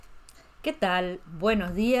¿Qué tal?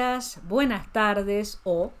 Buenos días, buenas tardes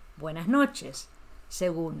o buenas noches,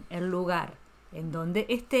 según el lugar en donde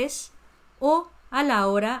estés o a la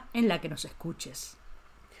hora en la que nos escuches.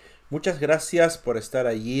 Muchas gracias por estar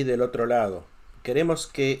allí del otro lado. Queremos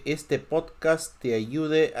que este podcast te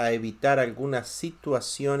ayude a evitar algunas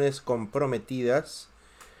situaciones comprometidas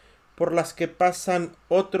por las que pasan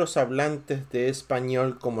otros hablantes de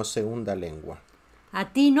español como segunda lengua.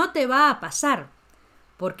 A ti no te va a pasar,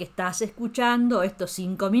 porque estás escuchando estos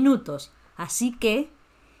 5 minutos, así que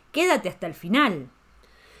quédate hasta el final.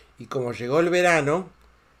 Y como llegó el verano,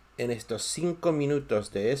 en estos 5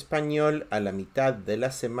 minutos de español a la mitad de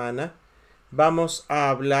la semana, vamos a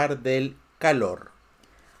hablar del calor.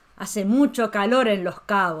 Hace mucho calor en Los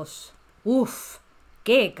Cabos. ¡Uf!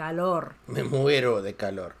 ¡Qué calor! Me muero de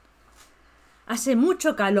calor. Hace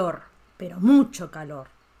mucho calor, pero mucho calor.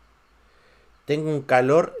 Tengo un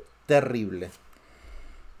calor terrible.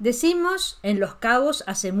 Decimos en Los Cabos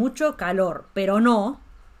hace mucho calor, pero no.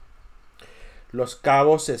 Los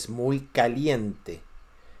Cabos es muy caliente.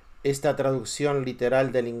 Esta traducción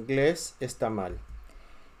literal del inglés está mal.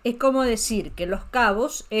 Es como decir que Los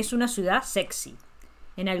Cabos es una ciudad sexy.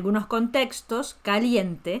 En algunos contextos,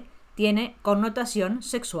 caliente tiene connotación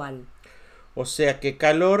sexual. O sea que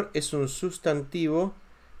calor es un sustantivo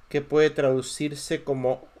que puede traducirse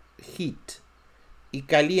como heat y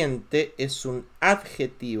caliente es un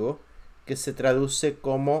adjetivo que se traduce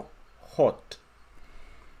como hot.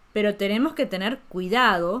 Pero tenemos que tener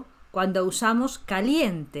cuidado cuando usamos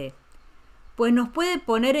caliente, pues nos puede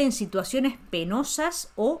poner en situaciones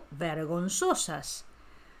penosas o vergonzosas,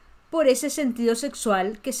 por ese sentido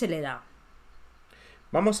sexual que se le da.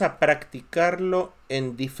 Vamos a practicarlo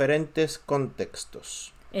en diferentes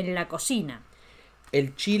contextos. En la cocina.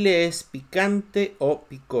 ¿El chile es picante o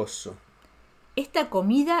picoso? Esta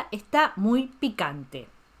comida está muy picante.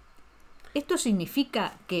 Esto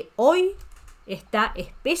significa que hoy está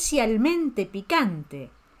especialmente picante,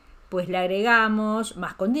 pues le agregamos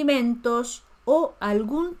más condimentos o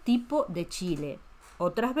algún tipo de chile.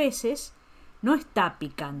 Otras veces no está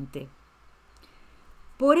picante.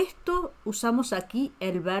 Por esto usamos aquí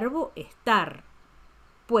el verbo estar,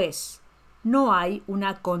 pues no hay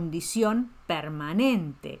una condición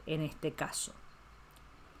permanente en este caso.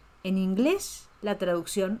 En inglés, la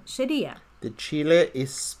traducción sería: The chile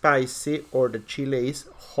is spicy or the chile is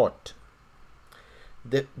hot.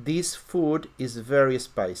 This food is very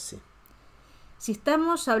spicy. Si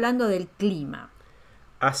estamos hablando del clima,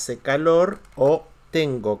 Hace calor o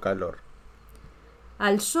tengo calor.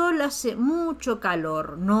 al sol hace mucho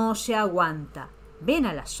calor, no se aguanta. Ven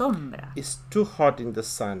a la sombra. It's too hot in the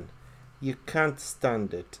sun. You can't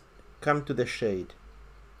stand it. Come to the shade.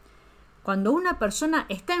 Cuando una persona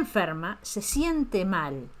está enferma, se siente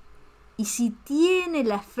mal. Y si tiene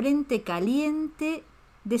la frente caliente,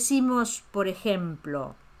 decimos, por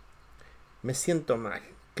ejemplo: Me siento mal.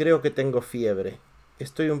 Creo que tengo fiebre.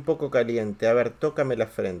 Estoy un poco caliente. A ver, tócame la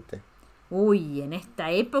frente. uy, en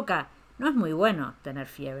esta época no es muy bueno tener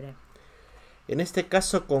fiebre. En este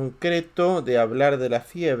caso concreto de hablar de la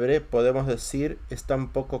fiebre, podemos decir está un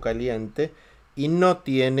poco caliente y no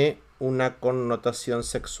tiene una connotación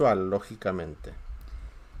sexual, lógicamente.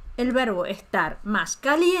 El verbo estar más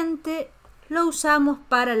caliente lo usamos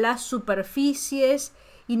para las superficies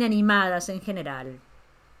inanimadas en general.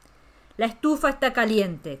 La estufa está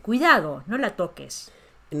caliente. Cuidado, no la toques.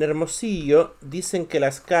 En Hermosillo dicen que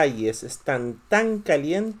las calles están tan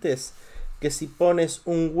calientes que si pones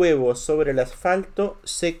un huevo sobre el asfalto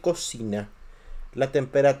se cocina. La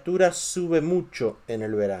temperatura sube mucho en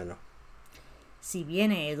el verano. Si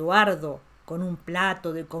viene Eduardo con un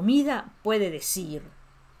plato de comida, puede decir: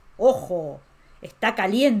 ¡ojo! Está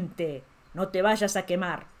caliente. No te vayas a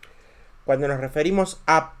quemar. Cuando nos referimos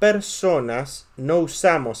a personas, no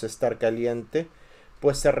usamos estar caliente,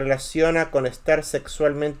 pues se relaciona con estar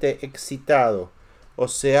sexualmente excitado, o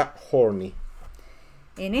sea, horny.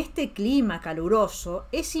 En este clima caluroso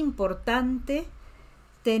es importante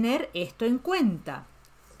tener esto en cuenta,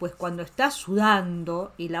 pues cuando estás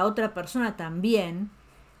sudando y la otra persona también,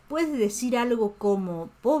 puedes decir algo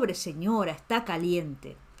como: pobre señora, está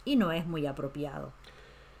caliente, y no es muy apropiado.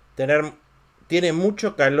 Tiene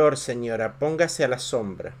mucho calor, señora, póngase a la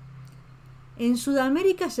sombra. En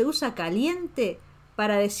Sudamérica se usa caliente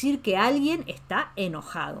para decir que alguien está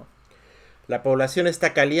enojado. La población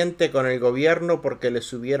está caliente con el gobierno porque le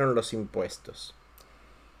subieron los impuestos.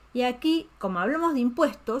 Y aquí, como hablamos de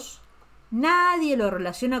impuestos, nadie lo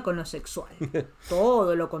relaciona con lo sexual.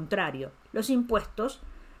 Todo lo contrario. Los impuestos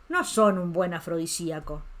no son un buen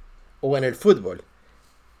afrodisíaco. O en el fútbol.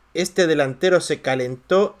 Este delantero se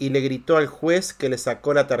calentó y le gritó al juez que le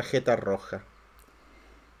sacó la tarjeta roja.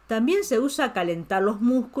 También se usa calentar los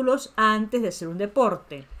músculos antes de hacer un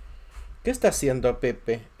deporte. ¿Qué está haciendo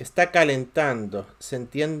Pepe? Está calentando. Se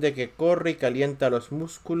entiende que corre y calienta los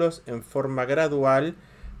músculos en forma gradual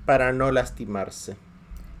para no lastimarse.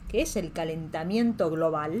 ¿Qué es el calentamiento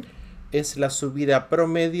global? Es la subida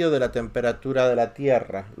promedio de la temperatura de la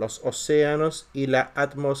Tierra, los océanos y la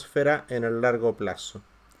atmósfera en el largo plazo.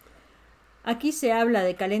 Aquí se habla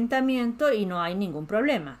de calentamiento y no hay ningún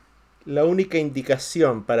problema. La única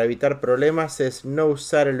indicación para evitar problemas es no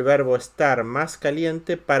usar el verbo estar más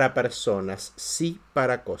caliente para personas, sí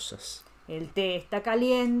para cosas. El té está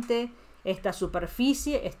caliente, esta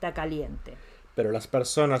superficie está caliente. Pero las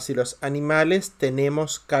personas y los animales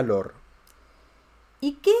tenemos calor.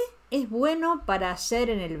 ¿Y qué es bueno para hacer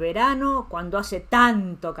en el verano cuando hace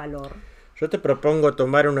tanto calor? Yo te propongo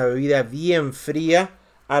tomar una bebida bien fría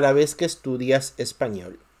a la vez que estudias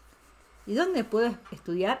español. ¿Y dónde puedes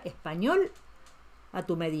estudiar español a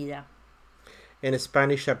tu medida? En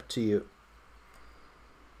Spanish Up to You.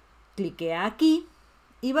 Cliquea aquí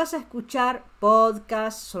y vas a escuchar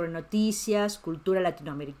podcasts sobre noticias, cultura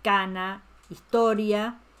latinoamericana,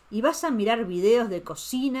 historia, y vas a mirar videos de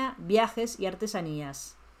cocina, viajes y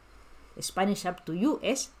artesanías. Spanish Up to You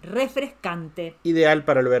es refrescante. Ideal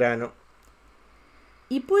para el verano.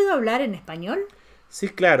 ¿Y puedo hablar en español? Sí,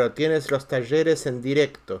 claro, tienes los talleres en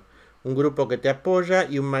directo, un grupo que te apoya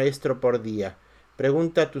y un maestro por día.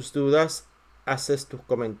 Pregunta tus dudas, haces tus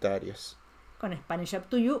comentarios. Con Spanish Up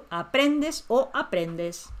to You aprendes o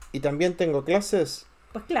aprendes. ¿Y también tengo clases?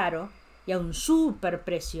 Pues claro, y a un súper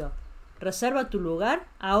precio. Reserva tu lugar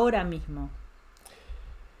ahora mismo.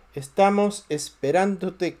 Estamos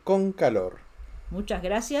esperándote con calor. Muchas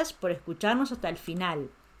gracias por escucharnos hasta el final.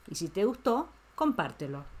 Y si te gustó,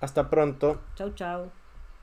 compártelo. Hasta pronto. Chau, chau.